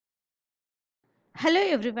Hello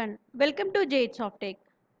everyone, welcome to SOFTECH.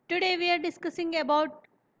 Today we are discussing about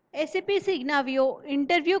SAP Signavio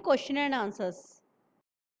interview question and answers.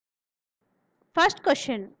 First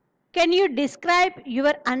question, can you describe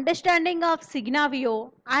your understanding of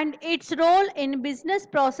Signavio and its role in business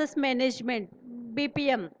process management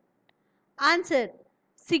BPM? Answer,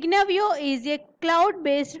 Signavio is a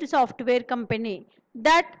cloud-based software company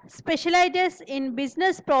that specializes in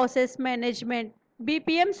business process management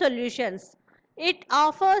BPM solutions. It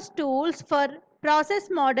offers tools for process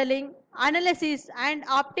modeling, analysis and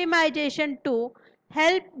optimization to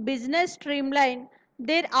help business streamline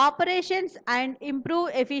their operations and improve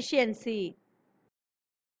efficiency.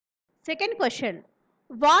 Second question,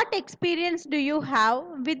 what experience do you have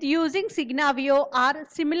with using Signavio or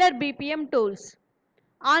similar BPM tools?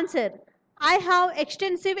 Answer, I have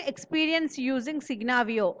extensive experience using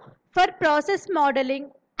Signavio for process modeling,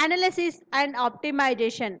 analysis and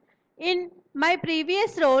optimization. In my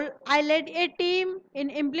previous role, I led a team in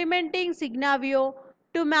implementing Signavio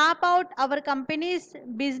to map out our company's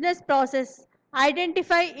business process,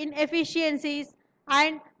 identify inefficiencies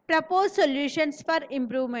and propose solutions for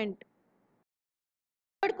improvement.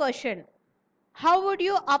 Third question, how would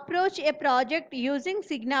you approach a project using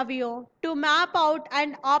Signavio to map out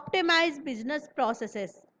and optimize business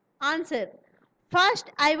processes? Answer,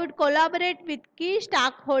 first, I would collaborate with key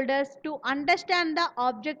stakeholders to understand the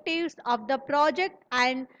objectives of the project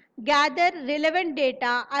and gather relevant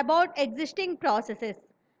data about existing processes.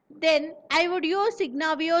 Then, I would use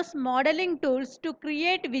Signavio's modeling tools to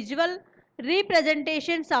create visual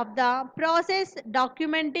representations of the process,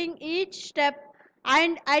 documenting each step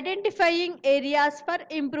and identifying areas for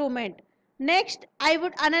improvement. Next, I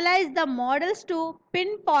would analyze the models to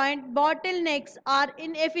pinpoint bottlenecks or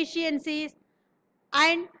inefficiencies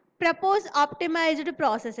and propose optimized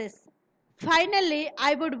processes. Finally,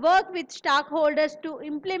 I would work with stakeholders to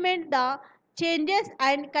implement the changes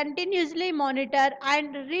and continuously monitor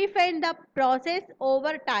and refine the process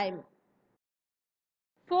over time.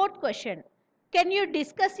 Fourth question, can you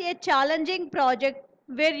discuss a challenging project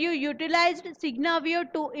where you utilized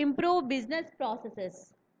Signavio to improve business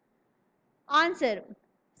processes? Answer,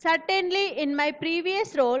 certainly in my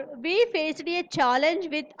previous role, we faced a challenge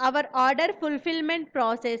with our order fulfillment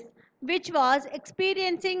process which was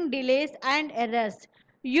experiencing delays and errors.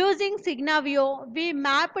 Using Signavio, we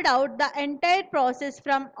mapped out the entire process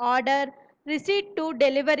from order, receipt to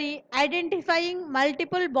delivery, identifying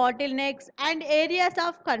multiple bottlenecks and areas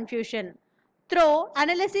of confusion. Through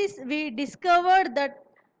analysis, we discovered that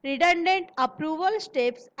redundant approval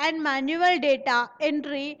steps and manual data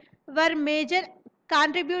entry were major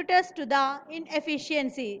contributors to the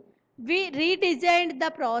inefficiency. We redesigned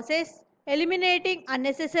the process, eliminating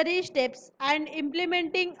unnecessary steps and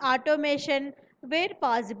implementing automation where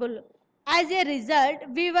possible. As a result,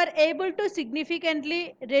 we were able to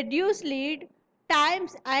significantly reduce lead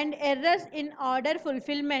times and errors in order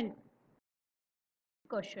fulfillment.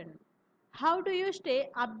 Question, how do you stay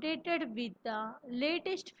updated with the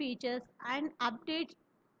latest features and updates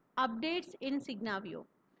in Signavio?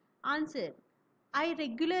 Answer, I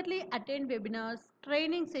regularly attend webinars,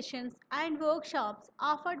 training sessions and workshops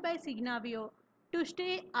offered by Signavio to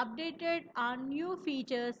stay updated on new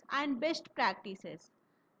features and best practices.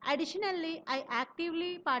 Additionally, I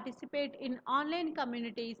actively participate in online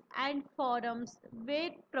communities and forums where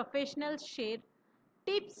professionals share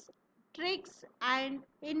tips, tricks and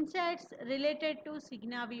insights related to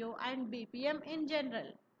Signavio and BPM in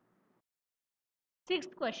general.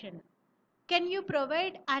 Sixth question, can you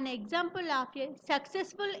provide an example of a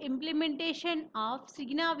successful implementation of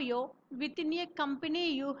Signavio within a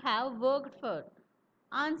company you have worked for?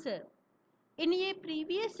 Answer, in a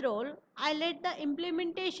previous role, I led the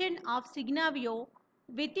implementation of Signavio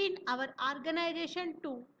within our organization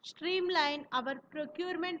to streamline our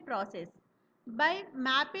procurement process. By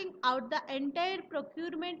mapping out the entire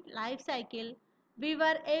procurement life cycle, we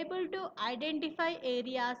were able to identify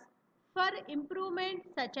areas for improvement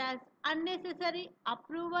such as unnecessary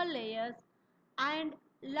approval layers and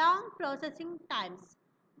long processing times.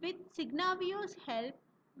 With Signavio's help,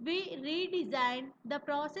 we redesigned the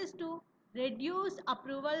process to reduce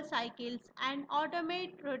approval cycles and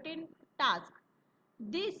automate routine tasks.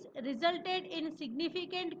 This resulted in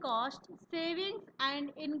significant cost savings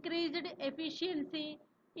and increased efficiency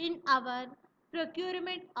in our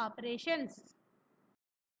procurement operations.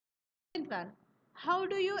 One, how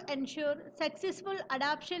do you ensure successful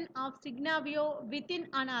adoption of Signavio within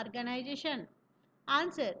an organization?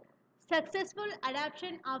 Answer, successful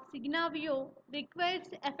adoption of Signavio requires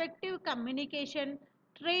effective communication,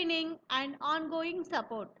 training and ongoing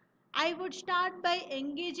support. I would start by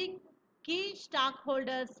engaging key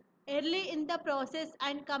stakeholders early in the process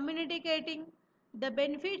and communicating the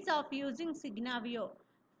benefits of using Signavio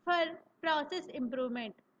for process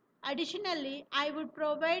improvement. Additionally, I would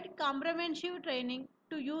provide comprehensive training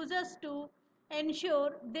to users to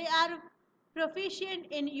ensure they are proficient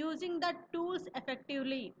in using the tools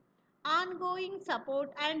effectively. Ongoing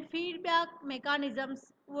support and feedback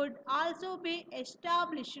mechanisms would also be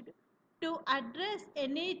established to address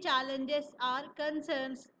any challenges or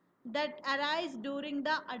concerns that arise during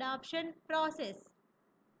the adoption process.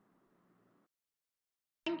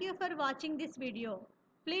 Thank you for watching this video.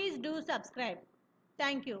 Please do subscribe.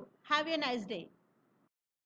 Thank you. Have a nice day.